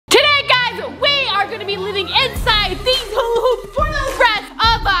gonna be living inside these hula hoops for the rest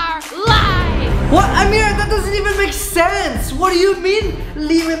of our lives. What? Ameerah, that doesn't even make sense. What do you mean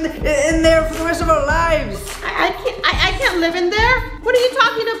living in there for the rest of our lives? I can't live in there. What are you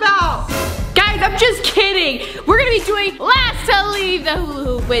talking about? Guys, I'm just kidding. We're gonna be doing last to leave the hula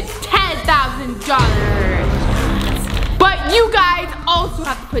hoop with $10,000. But you guys also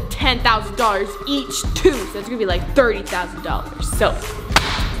have to put $10,000 each too, so it's gonna be like $30,000. So,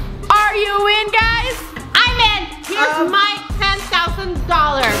 are you in, guys? I'm in. Here's my $10,000.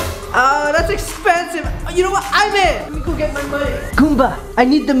 That's expensive. You know what? I'm in. Let me go get my money. Goomba, I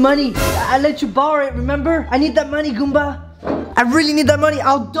need the money. I let you borrow it, remember? I need that money, Goomba. I really need that money.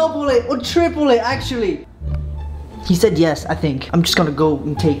 I'll double it or triple it, actually. He said yes, I think. I'm just gonna go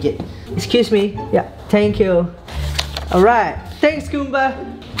and take it. Excuse me. Yeah, thank you. All right. Thanks, Goomba.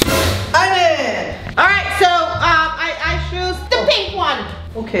 I'm in. All right, so I choose the pink one.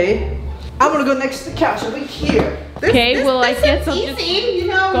 Okay. I'm gonna go next to the couch over here. Okay, well, I guess I'll easy, just you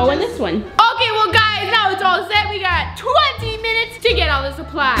know, go in this one. Okay, well, guys, now it's all set. We got 20 minutes to get all the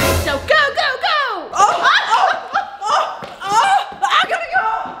supplies. So go, go, go! I gotta go!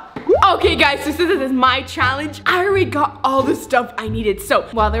 Okay, guys, so since this is my challenge, I already got all the stuff I needed. So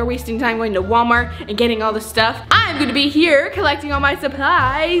while they're wasting time going to Walmart and getting all the stuff, I'm gonna be here collecting all my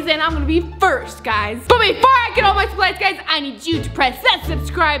supplies, and I'm gonna be first, guys. But before I get all my supplies, guys, I need you to press that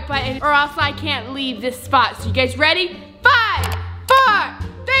subscribe button, or else I can't leave this spot. So you guys ready? 5, 4,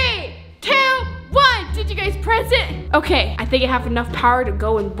 3, 2, 1. Did you guys press it? Okay, I think I have enough power to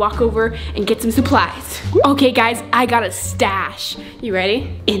go and walk over and get some supplies. Okay, guys, I got a stash. You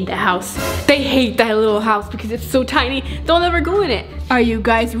ready? In the house. They hate that little house because it's so tiny, they'll never go in it. Are you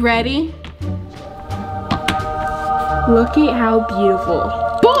guys ready? Look at how beautiful.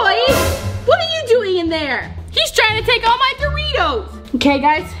 Boy, what are you doing in there? He's trying to take all my Doritos. Okay,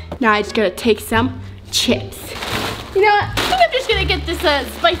 guys, now I just gotta take some chips. You know what, I think I'm just gonna get this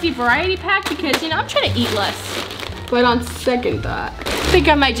spicy variety pack because, you know, I'm trying to eat less. But on second thought, I think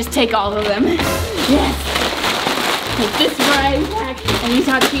I might just take all of them. Yes. Take this variety pack and these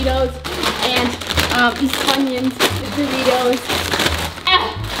hot Cheetos and these Funyuns, the Doritos,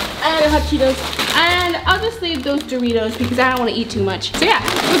 and hot Cheetos. And I'll just leave those Doritos because I don't want to eat too much. So yeah,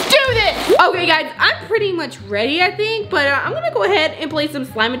 let's do this! Okay guys, I'm pretty much ready, I think, but I'm gonna go ahead and play some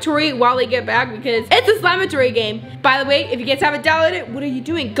Slimeatory while they get back because it's a Slimeatory game. By the way, if you guys haven't downloaded it, what are you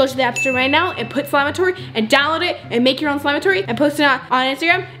doing? Go to the App Store right now and put Slimeatory and download it and make your own Slimeatory and post it on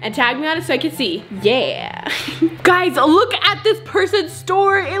Instagram and tag me on it so I can see. Yeah. Guys, look at this person's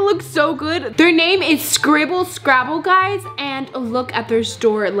store. It looks so good. Their name is Scribble Scrabble, guys, and look at their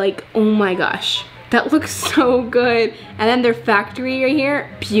store. Like, oh my gosh. That looks so good. And then their factory right here,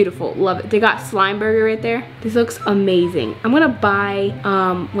 beautiful, love it. They got Slime Burger right there. This looks amazing. I'm gonna buy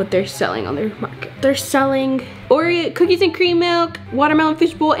what they're selling on their market. They're selling Oreo, cookies and cream milk, watermelon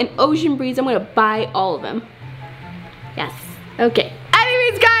fishbowl, and ocean breeze. I'm gonna buy all of them. Yes, okay.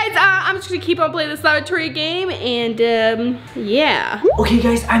 Anyways, guys, I'm just gonna keep on playing the Slimeatory game, and yeah. Okay,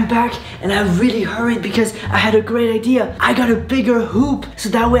 guys, I'm back, and I really hurried because I had a great idea. I got a bigger hoop, so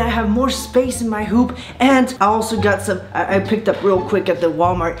that way I have more space in my hoop, and I also got some, I picked up real quick at the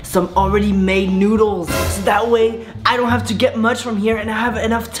Walmart, some already made noodles, so that way I don't have to get much from here, and I have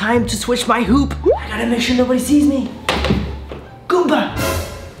enough time to switch my hoop. I gotta make sure nobody sees me. Goomba,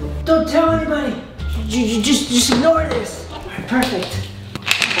 don't tell anybody. You just ignore this. All right, perfect.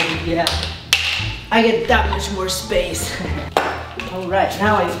 Oh, yeah, I get that much more space. All right,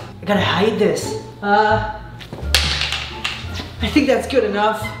 now I gotta hide this. I think that's good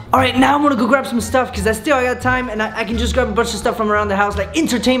enough. All right, now I'm gonna go grab some stuff because I got time and I can just grab a bunch of stuff from around the house, like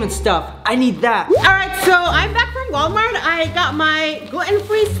entertainment stuff. I need that. All right, so I'm back from Walmart. I got my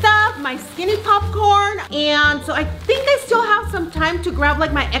gluten-free stuff, my skinny popcorn, and so I think I still have some time to grab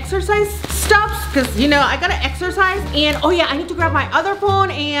like my exercise stuff because, you know, I gotta exercise. And oh yeah, I need to grab my other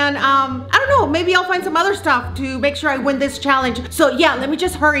phone and I don't know, maybe I'll find some other stuff to make sure I win this challenge. So yeah, let me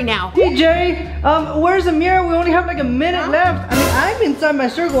just hurry now. DJ, where's Ameerah? We only have like a minute left. I mean, I'm inside my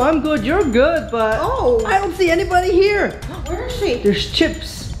circle. I'm good, you're good, but I don't see anybody here. Where is she? There's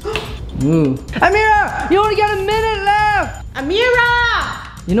chips. Ameerah, you only got a minute left. Ameerah!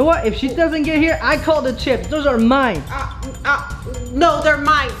 You know what? If she doesn't get here, I call the chips. Those are mine. No, they're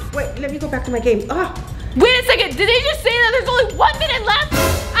mine. Wait, let me go back to my game. Wait a second, did they just say that there's only 1 minute left?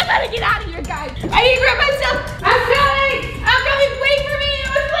 I gotta get out of here, guys. I need to grab myself. I'm coming. Wait for me. I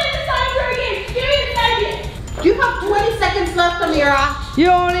was playing the Slimeatory game. Give me a second. You have 20 seconds left, Ameerah. You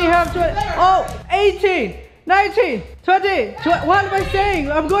only have 20. Oh, 18, 19, 20. What am I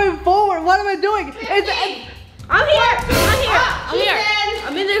saying? I'm going forward. What am I doing? I'm here.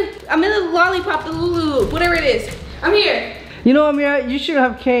 I'm in the lollipop, the Lulu it is. I'm here. You know, Ameerah, you should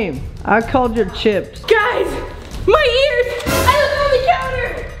have came. I called your chips. Guys, my ears! I left them on the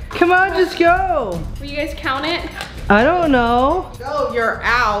counter! Come on, just go. Will you guys count it? I don't know. So you're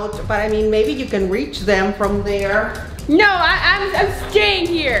out, but I mean, maybe you can reach them from there. No, I'm staying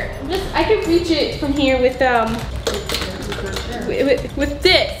here. I can reach it from here with this.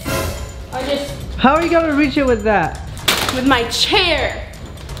 I just How are you gonna reach it with that? with my chair.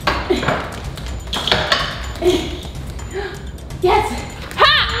 Yes!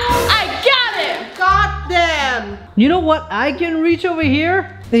 Ha! I got him! Got them! You know what I can reach over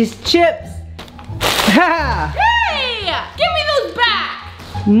here? These chips. Ha! Hey! Give me those back!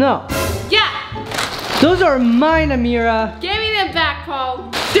 No. Yeah! Those are mine, Ameerah. Give me them back, Paul.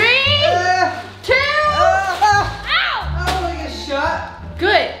 3, 2, Oh, ow! like a shot.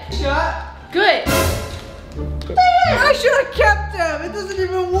 Good, Shot. good. I should have kept them. It doesn't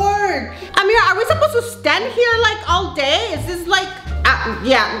even work. Ameerah, are we supposed to stand here like all day? Is this like,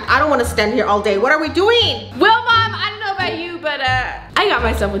 yeah, I don't want to stand here all day. What are we doing? Well, Mom, I don't know about you, but I got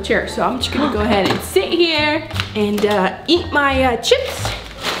myself a chair, so I'm just gonna go ahead and sit here and eat my chips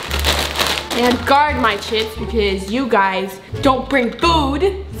and guard my chips because you guys don't bring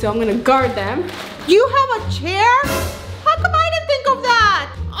food, so I'm gonna guard them. You have a chair? How come I didn't think of that?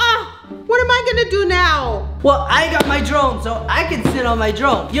 What am I gonna do now? Well, I got my drone, so I can sit on my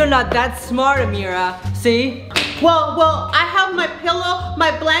drone. You're not that smart, Ameerah. See? Well, I have my pillow,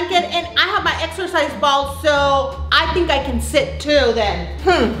 my blanket, and I have my exercise ball, so I think I can sit too then.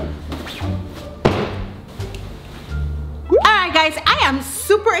 Alright guys, I am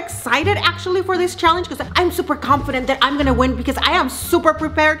super excited actually for this challenge because I'm super confident that I'm gonna win because I am super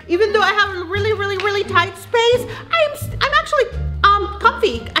prepared. Even though I have a really tight space, I'm actually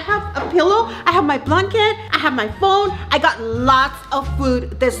comfy. I have a pillow, I have my blanket, I have my phone, I got lots of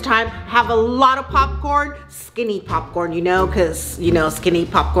food this time. I have a lot of popcorn, skinny popcorn, you know, because, you know, skinny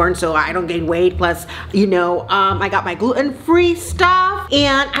popcorn so I don't gain weight. Plus, you know, I got my gluten-free stuff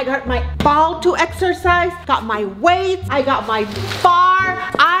and I got my ball to exercise, got my weights, I got my bar.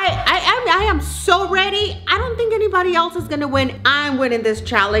 I am so ready. I don't think anybody else is gonna win. I'm winning this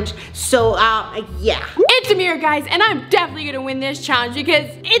challenge. So, yeah. It's Ameerah, guys, and I'm definitely gonna win this challenge because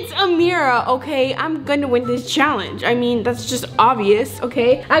it's Ameerah, okay? I'm gonna win this challenge. I mean, that's just obvious,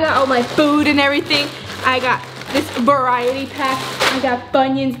 okay? I got all my food and everything. I got this variety pack. I got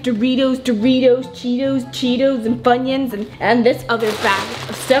Funyuns, Doritos, Cheetos, and Funyuns, and this other bag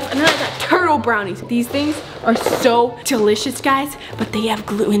of stuff. And then I got turtle brownies. These things are so delicious, guys, but they have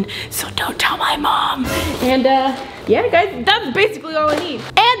gluten, so don't tell my mom. And yeah, guys, that's basically all I need.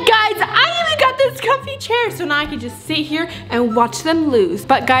 And guys, I even got this comfy chair, so now I can just sit here and watch them lose.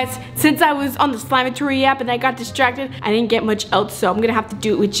 But guys, since I was on the Slimeatory app and I got distracted, I didn't get much else, so I'm gonna have to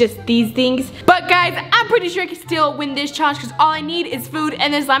do it with just these things. But guys, I'm pretty sure I can still win this challenge because all I need is food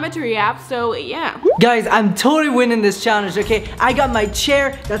and the Slimeatory app, so yeah. Guys, I'm totally winning this challenge, okay? I got my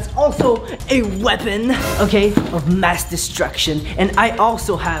chair that's also a weapon, okay, of mass destruction. And I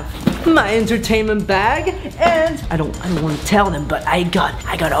also have my entertainment bag, and I don't want to tell them, but I got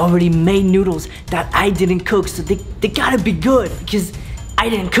already made noodles that I didn't cook, so they gotta be good because I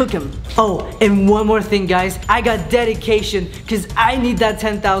didn't cook them. Oh, and one more thing, guys. I got dedication because I need that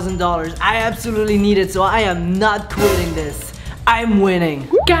 $10,000. I absolutely need it, so I am not quitting this. I'm winning.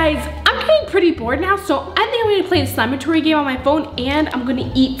 Guys, I'm getting pretty bored now, so I think I'm gonna play the Slimeatory game on my phone and I'm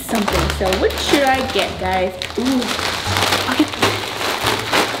gonna eat something. So what should I get, guys? Ooh,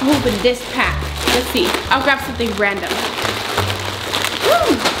 I'll open this pack. Let's see, I'll grab something random.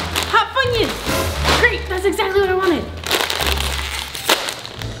 Ooh, hot Funyuns. Great, that's exactly what I wanted.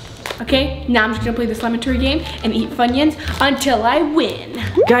 Okay, now I'm just gonna play the Slimeatory game and eat Funyuns until I win.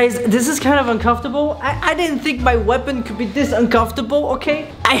 Guys, this is kind of uncomfortable. I didn't think my weapon could be this uncomfortable, okay?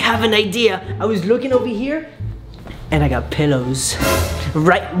 I have an idea. I was looking over here and I got pillows.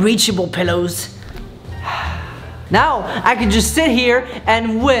 Right, reachable pillows. Now, I can just sit here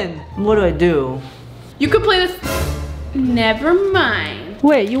and win. What do? You could play this. Never mind.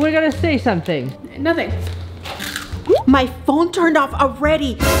 Wait, you were gonna say something. Nothing. My phone turned off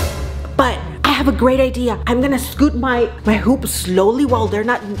already, but I have a great idea. I'm gonna scoot my hoop slowly while they're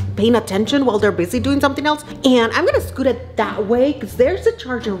not paying attention, while they're busy doing something else. And I'm gonna scoot it that way because there's a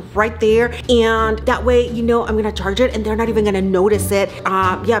charger right there. And that way, you know, I'm gonna charge it and they're not even gonna notice it.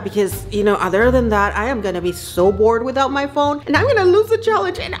 Yeah, because, you know, other than that, I am gonna be so bored without my phone and I'm gonna lose the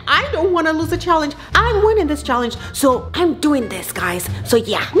challenge and I don't wanna lose the challenge. I'm winning this challenge, so I'm doing this, guys. So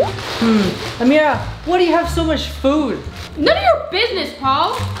yeah. Ameerah, why do you have so much food? None of your business,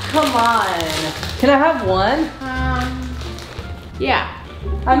 Paul. Come on. Can I have one? Yeah.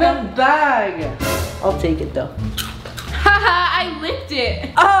 I'm in a bag. I'll take it though. Haha, I licked it.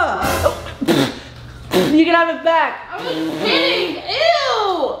 You can have it back. I was kidding.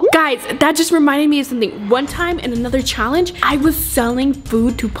 Ew. Guys, that just reminded me of something. One time in another challenge, I was selling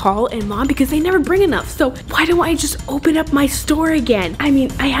food to Paul and Mom because they never bring enough. So why don't I just open up my store again? I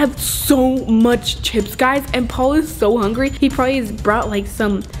mean, I have so much chips, guys, and Paul is so hungry. He probably has brought like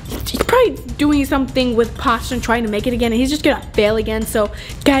he's probably doing something with pasta and trying to make it again, and he's just gonna fail again. So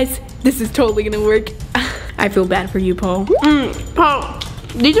guys, this is totally gonna work. I feel bad for you, Paul. Paul,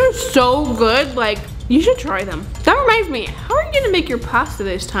 these are so good. Like, you should try them. That reminds me, how are you gonna make your pasta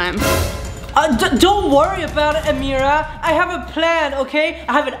this time? Don't worry about it, Ameerah. I have a plan, okay?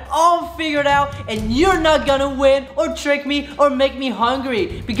 I have it all figured out, and you're not gonna win or trick me or make me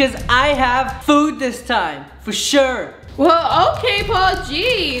hungry because I have food this time, for sure. Well, okay, Paul,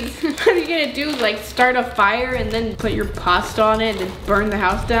 jeez. What are you gonna do, like start a fire and then put your pasta on it and then burn the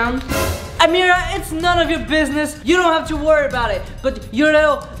house down? Ameerah, it's none of your business. You don't have to worry about it. But your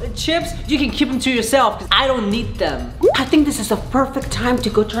little chips, you can keep them to yourself because I don't need them. I think this is the perfect time to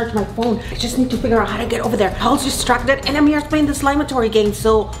go charge my phone. I just need to figure out how to get over there. Paul's distracted and Ameerah's playing the Slimeatory game,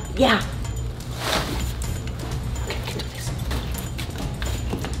 so yeah. Okay, I can do this.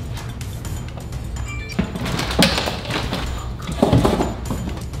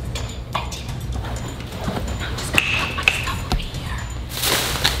 I did it. Now I'm just gonna put my stuff over here.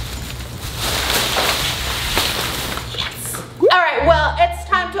 Yes. All right, well, it's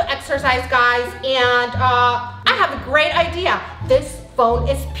time to exercise, guys, and I have a great idea. This phone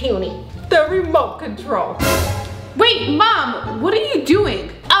is puny. The remote control. Wait, Mom, what are you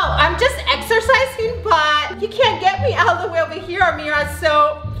doing? Oh, I'm just exercising, but you can't get me out of the way over here, Ameerah,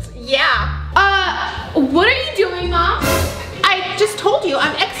 so yeah. What are you doing, Mom? I just told you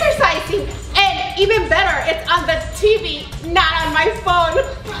I'm exercising, and even better, it's on the TV, not on my phone.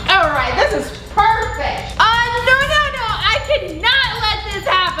 All right, this is perfect. No, I cannot let this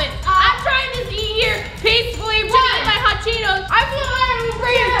happen. I'm trying to be here peacefully, eat my hot Cheetos. I feel like I'm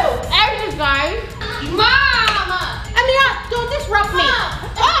free to exercise. Mom! Ameerah, don't disrupt me.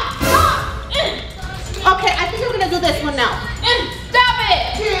 Okay, I think I'm gonna do this one now. Stop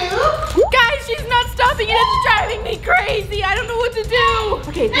it! 2. Guys, she's not stopping and it's driving me crazy. I don't know what to do.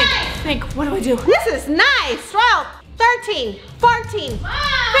 Okay, think. What do I do? This is nice. 12, 13, 14,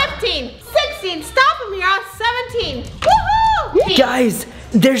 15, 16. Stop, Ameerah. 17. Woohoo! Guys,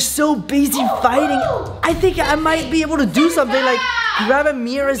 they're so busy fighting. I think I might be able to do something like grab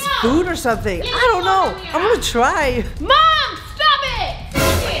Ameerah's food or something. I don't know. I'm gonna try. Mom, stop it!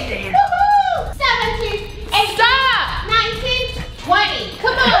 16. Woohoo! 17. 18. Stop! 19. 20.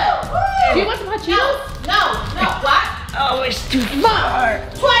 Come on. Do you want some hot Cheetos? No. What? Oh, it's too far.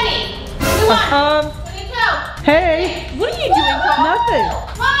 20. 21. 22. Hey. What are you doing, Paul? Nothing.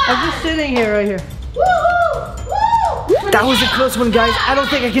 I'm just sitting here right here. Woohoo! Woo! That was a close one, guys. I don't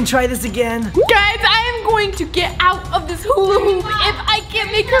think I can try this again. Guys, I am going to get out of this hula hoop if I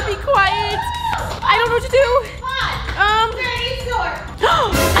can't make her be quiet. I don't know what to do. 34.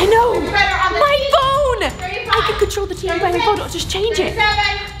 I know. My phone. 35. I can control the TV by my phone. I'll just change it.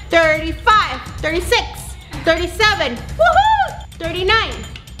 35. 36. 37. Woohoo! 39.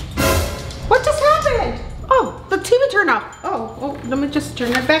 What just happened? Oh, the TV turned off. Oh, let me just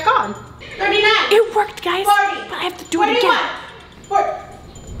turn it back on. 39. It worked, guys. 40. But I have to do it again. 41.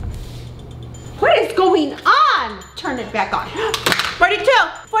 What is going on? Turn it back on. 42.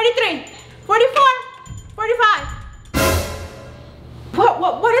 43. 44. 45.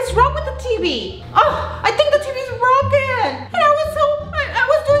 What is wrong with the TV? Oh, I think the TV's broken. And I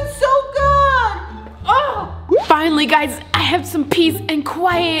was doing so good. Oh. Finally, guys, I have some peace and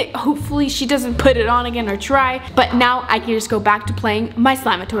quiet. Hopefully she doesn't put it on again or try. But now I can just go back to playing my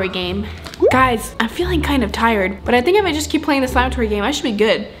Slimeatory game. Guys, I'm feeling kind of tired, but I think if I just keep playing the Slimeatory game, I should be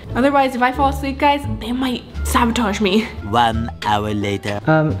good. Otherwise, if I fall asleep, guys, they might sabotage me. 1 hour later.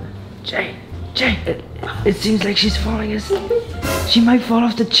 Jay, it seems like she's falling asleep. She might fall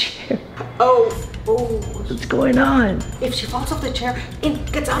off the chair. Oh. What's going on? If she falls off the chair and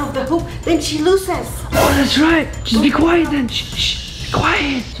gets out of the hoop, then she loses. Oh, that's right. Just be quiet then. Shh, be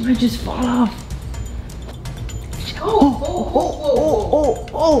quiet. She might just fall off.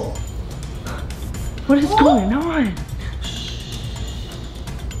 Oh. What is going on?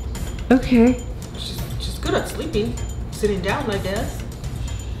 Okay. She's good at sleeping. Sitting down, I guess.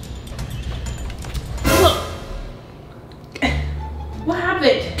 What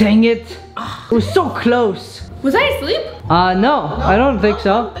happened? Dang it. It was so close. Was I asleep? No, I don't think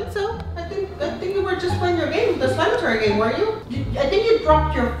so. I don't think so. I think you were just playing your game, the Slimeatory game, weren't you? I think you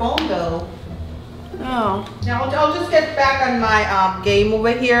dropped your phone though. Oh. Now I'll just get back on my game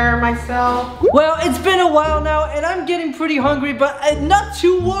over here myself. Well, it's been a while now and I'm getting pretty hungry, but not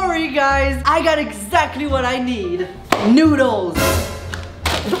to worry, guys. I got exactly what I need. Noodles.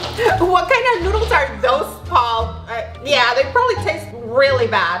 What kind of noodles are those, Paul? Yeah, they probably taste really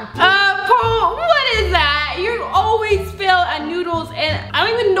bad. Paul, what is that? You always fail at noodles and I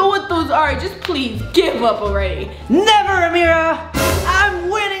don't even know what those are. Just please give up already. Never, Ameerah. I'm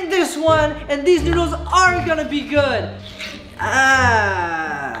winning this one and these noodles are gonna be good.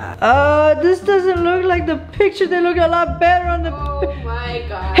 This doesn't look like the picture. They look a lot better on the. Oh my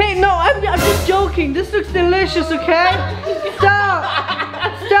god. Hey, no, I'm just joking. This looks delicious, okay?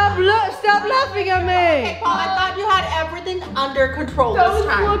 Stop laughing at me. Hey, Paul, I thought you had everything under control this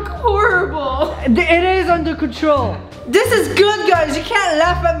time. Those look horrible. It is under control. This is good, guys. You can't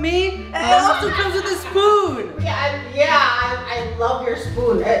laugh at me. It also comes with a spoon. I love your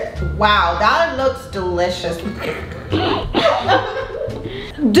spoon. Wow, that looks delicious.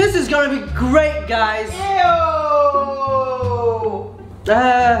 This is gonna be great, guys. Ew.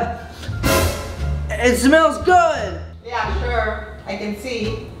 It smells good. Yeah, sure. I can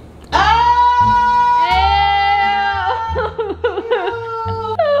see. Oh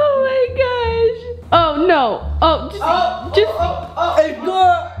my gosh. Oh no. It's good.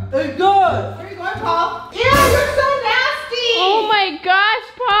 It's good. Where are you going, Paul? Ew, you're so nasty. Oh my gosh,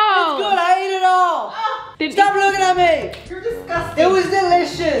 Paul. It's good. I ate it all. Stop looking at me. You're disgusting. It was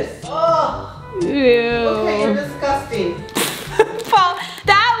delicious. Oh. Ew. Okay, you're disgusting. Paul,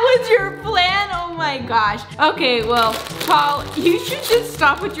 that was your plan? Oh my gosh. Okay, well, Paul, you should just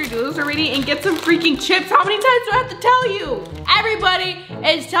stop with your noodles already and get some freaking chips. How many times do I have to tell you? Everybody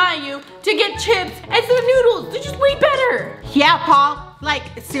is telling you to get chips instead of noodles. They're just way better. Yeah, Paul. Like,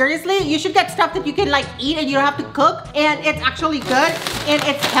 seriously, you should get stuff that you can like eat and you don't have to cook, and it's actually good and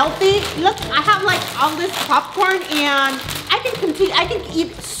it's healthy. Look, I have like all this popcorn and I can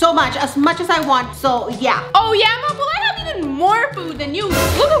eat so much as I want. So yeah. Oh yeah, Mom, well I have even more food than you.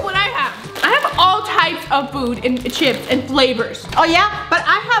 Look at what I have. I have all types of food and chips and flavors. Oh yeah, but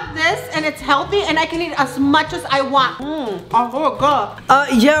I have this and it's healthy and I can eat as much as I want. Oh good.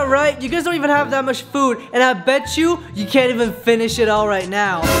 Yeah, right. You guys don't even have that much food, and I bet you can't even finish it all right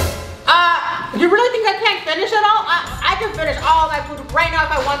now. You really think I can't finish it all? I can finish all my food right now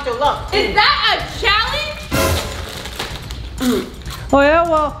if I want to. Look. Is that a challenge? Oh yeah,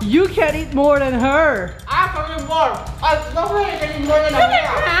 well, you can't eat more than her. I can eat more. Nobody can eat more than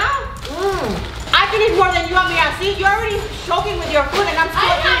Ameerah. I can eat more than you, Ameerah. See, you're already choking with your food and I'm still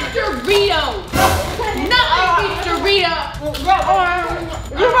eating. I have Doritos. Nothing beats Doritos.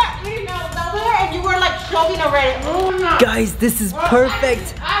 You were eating over there and you were like choking already. Guys, this is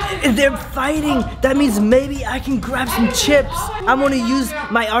perfect. They're fighting. That means maybe I can grab some chips. I'm gonna use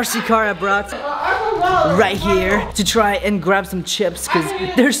my RC car I brought right here to try and grab some chips because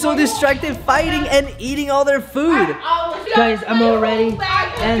they're so distracted fighting and eating all their food. Guys, I'm all ready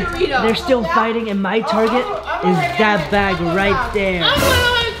and they're still fighting, and my target is that bag right there.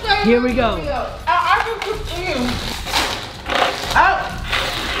 Here we go.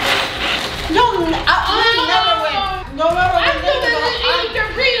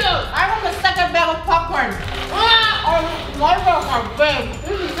 I want the second bag of popcorn. My bags are big.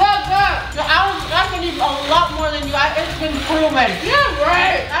 This is so good. So I can eat a lot more than you. It's been proven. Yeah,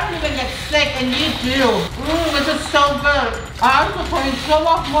 right. I don't even get sick, and you do. This is so good. I have to put in so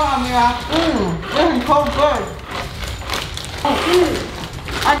much more, Ameerah. This is so good.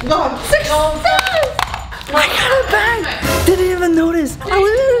 I got a bag! Didn't even notice. I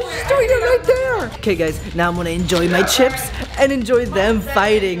was just doing it right there. Okay, guys, now I'm gonna enjoy my chips and enjoy them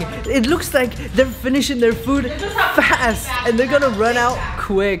fighting. It looks like they're finishing their food fast and they're gonna run out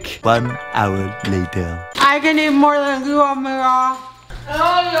quick. 1 hour later. I can eat more than you, Ameerah.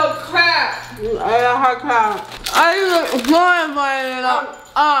 Oh, you crap. I can't. I just want my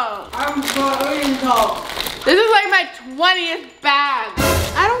I'm so eating so. This is like my 20th bag.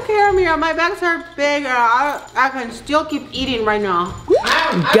 I don't care, Ameerah. My bags are bigger. I can still keep eating right now.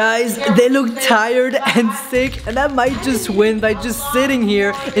 Guys, they look tired and sick, and I might just win by just sitting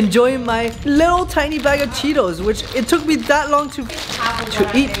here enjoying my little tiny bag of Cheetos, which it took me that long to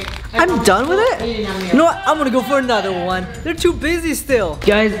eat. I'm done with it? You know what? I'm gonna go for another one. They're too busy still.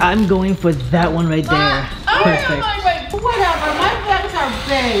 Guys, I'm going for that one right there. Perfect. Whatever, my bags are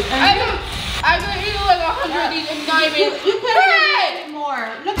big. I can eat like 100 of these in 9 minutes. You can't eat more.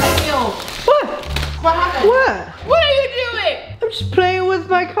 Look at you. What? What happened? What? What are you doing? I'm just playing with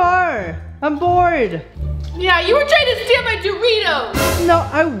my car. I'm bored. Yeah, you were trying to steal my Doritos. No,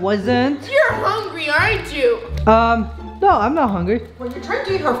 I wasn't. You're hungry, aren't you? No, I'm not hungry. When you're trying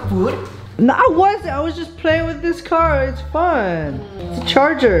to eat her food, No, I wasn't. I was just playing with this car. It's fun. It's a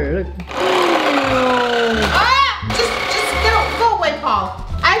charger. Look. Just go away, Paul.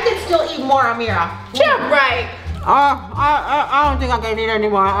 I can still eat more, Ameerah. Yeah, right. I don't think I can eat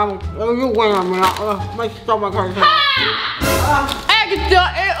anymore. You win, Ameerah. My stomach hurts. I can still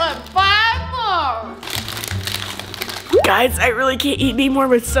eat like 5 more. Guys, I really can't eat anymore.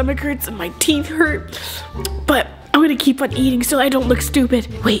 My stomach hurts and my teeth hurt. But I'm gonna keep on eating so I don't look stupid.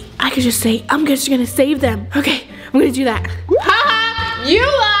 Wait, I could just say, I'm just gonna save them. Okay, I'm gonna do that. Haha, you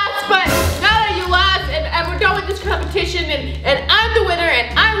lost, but now that you lost and we're done with this competition and I'm the winner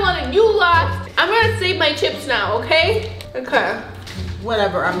and I won and you lost, I'm gonna save my chips now, okay? Okay.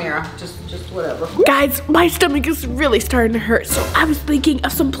 Whatever, Ameerah. Just whatever. Guys, my stomach is really starting to hurt, so I was thinking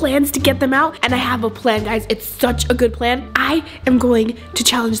of some plans to get them out, and I have a plan, guys. It's such a good plan. I am going to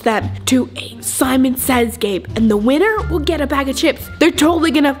challenge them to a Simon Says game, and the winner will get a bag of chips. They're totally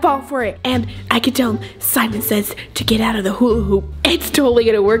gonna fall for it, and I can tell them Simon says to get out of the hula hoop. It's totally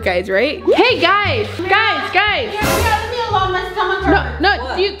gonna work, guys, right? Hey, guys! Yeah, leave me alone. My stomach hurts. No,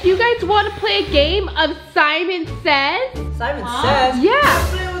 do you guys want to play a game of Simon Says? Simon Says? Yeah. I'm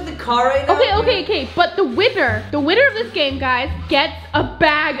playing with the car right now. Okay, but the winner of this game, guys, gets a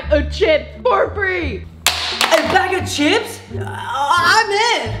bag of chips for free. A bag of chips? I'm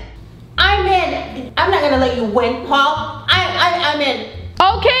in. I'm in. I'm not gonna let you win, Paul. I'm in.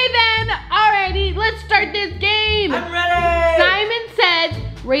 Okay then, alrighty, let's start this game. I'm ready. Simon Says,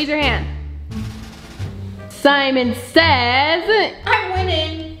 raise your hand. Simon Says, I'm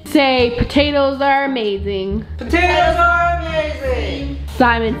winning. say potatoes are amazing. Potatoes are amazing.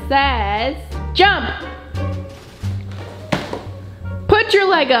 Simon Says, jump. Put your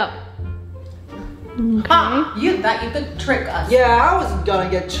leg up. Okay. Huh, you thought you could trick us. Yeah, I wasn't gonna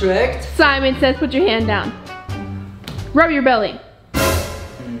get tricked. Simon Says, put your hand down. Rub your belly.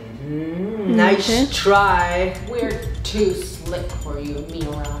 Nice Okay. try. We're too slick for you,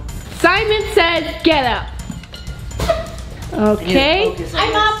 Ameerah. Simon Says, get up. Okay,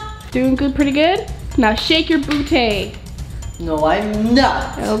 I'm up. doing good, pretty good. Now shake your booty. No, I'm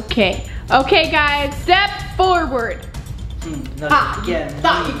not. Okay, guys, step forward. Not Ha, you again.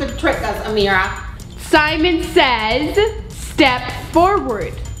 thought you could trick us, Ameerah. Simon Says, step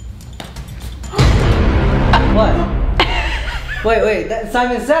forward. What? Wait, that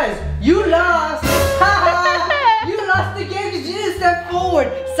Simon Says, you lost! You lost the game because you didn't step forward.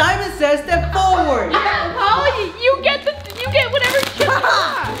 Simon Says, step forward. Oh, you get whatever chip you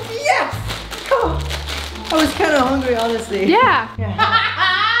want. Yes! Oh, I was kind of hungry, honestly. Yeah.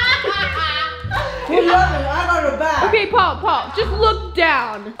 Who loves it? I got her back. Okay, Paul, just look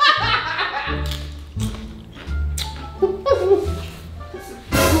down. Who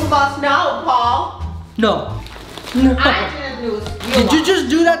lost now, Paul? No. I didn't lose. Did you just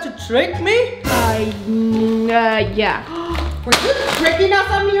do that to trick me? Yeah. Were you tricking us,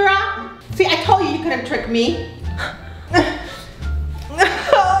 Ameerah? See, I told you couldn't trick me.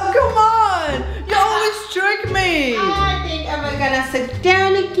 Oh, come on! You always trick me! I think I'm gonna sit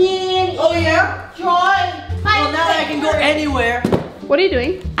down again. Oh, yeah? Enjoy. Well, now that I can go anywhere. What are you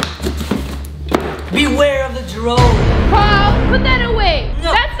doing? Beware of the drone. Paul, put that away.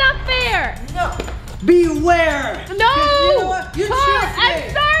 No. That's not fair. No. Beware. No. You know what? You Paul, tricked me. I'm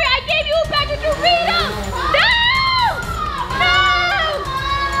sorry. I gave you a bag of Doritos. No.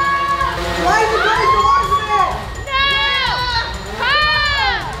 Why is it going towards me? No. Paul.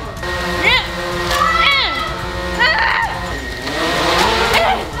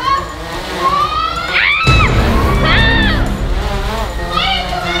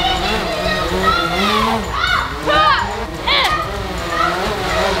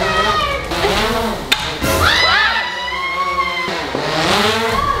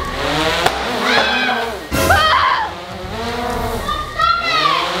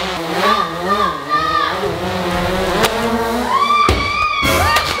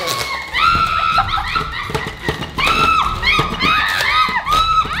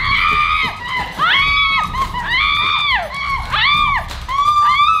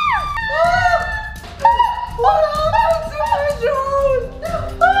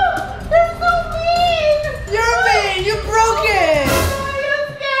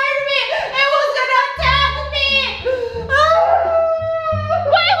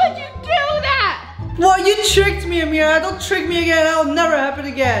 tricked me, Ameerah. Don't trick me again. That'll never happen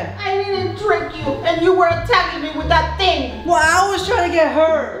again. I didn't trick you, and you were attacking me with that thing. Well, I was trying to get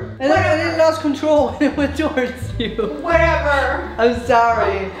her. And then I didn't lost control when it went towards you. Whatever. I'm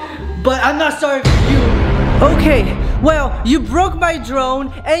sorry. But I'm not sorry for you. Okay, well, you broke my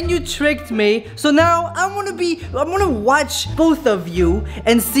drone and you tricked me. So now I'm gonna watch both of you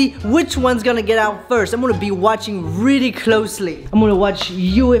and see which one's gonna get out first. I'm gonna be watching really closely. I'm gonna watch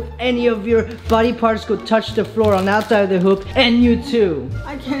you if any of your body parts could touch the floor on the outside of the hoop, and you too.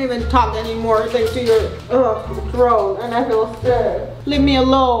 I can't even talk anymore thanks to your drone, and I feel sick. Leave me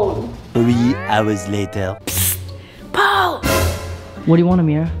alone. 3 hours later. Paul, What do you want,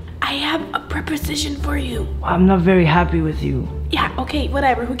 Ameerah? I have a proposition for you. I'm not very happy with you. Yeah, okay,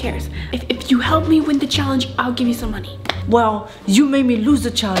 whatever, who cares? If you help me win the challenge, I'll give you some money. Well, you made me lose the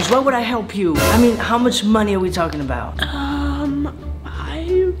challenge. Why would I help you? I mean, how much money are we talking about?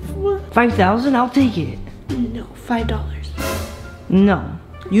 5,000? I'll take it. No, $5. No,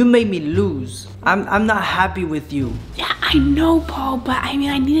 you made me lose. I'm not happy with you. Yeah, I know, Paul, but I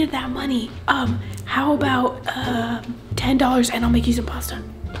mean, I needed that money. How about $10 and I'll make you some pasta?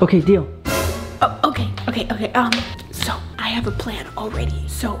 Okay, deal. Oh, okay. So I have a plan already.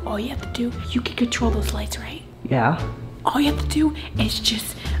 So all you have to do, you can control those lights, right? Yeah. All you have to do is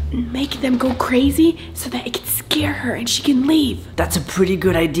just make them go crazy so that it can scare her and she can leave. That's a pretty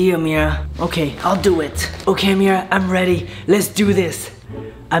good idea, Ameerah. Okay, I'll do it. Okay, Ameerah, I'm ready. Let's do this.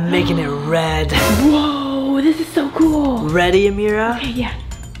 I'm making it red. Whoa, this is so cool. Ready, Ameerah? Okay, yeah.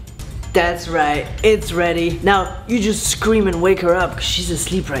 That's right, it's ready. Now, you just scream and wake her up because she's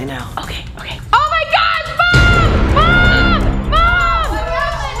asleep right now. Okay. Oh my gosh, Mom!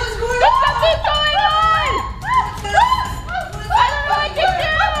 There's something going on! I don't know what to do!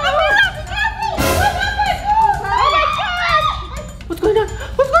 Oh my gosh! What's going on?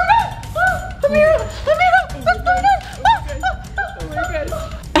 Ameerah, what's going on? Oh my gosh.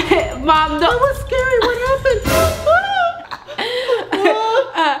 Mom, That was scary. What happened?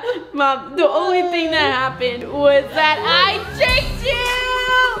 Mom, the only thing that happened was that I tricked you!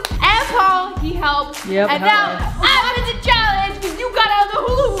 And Paul, he helped. Yep, and now I won the challenge because you got out of the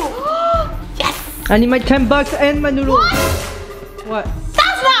hula hoop. Yes! I need my $10 and my noodles. What?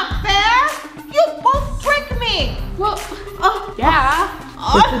 That's not fair. You both tricked me. Well, yeah.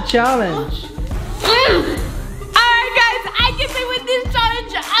 It's a challenge. Alright guys, I guess I win this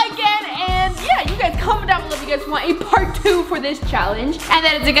challenge again, and yeah, you guys comment down below if you guys want a part 2 for this challenge. And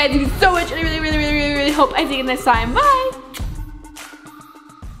that is it guys, thank you so much, and I really hope I see you next time. Bye!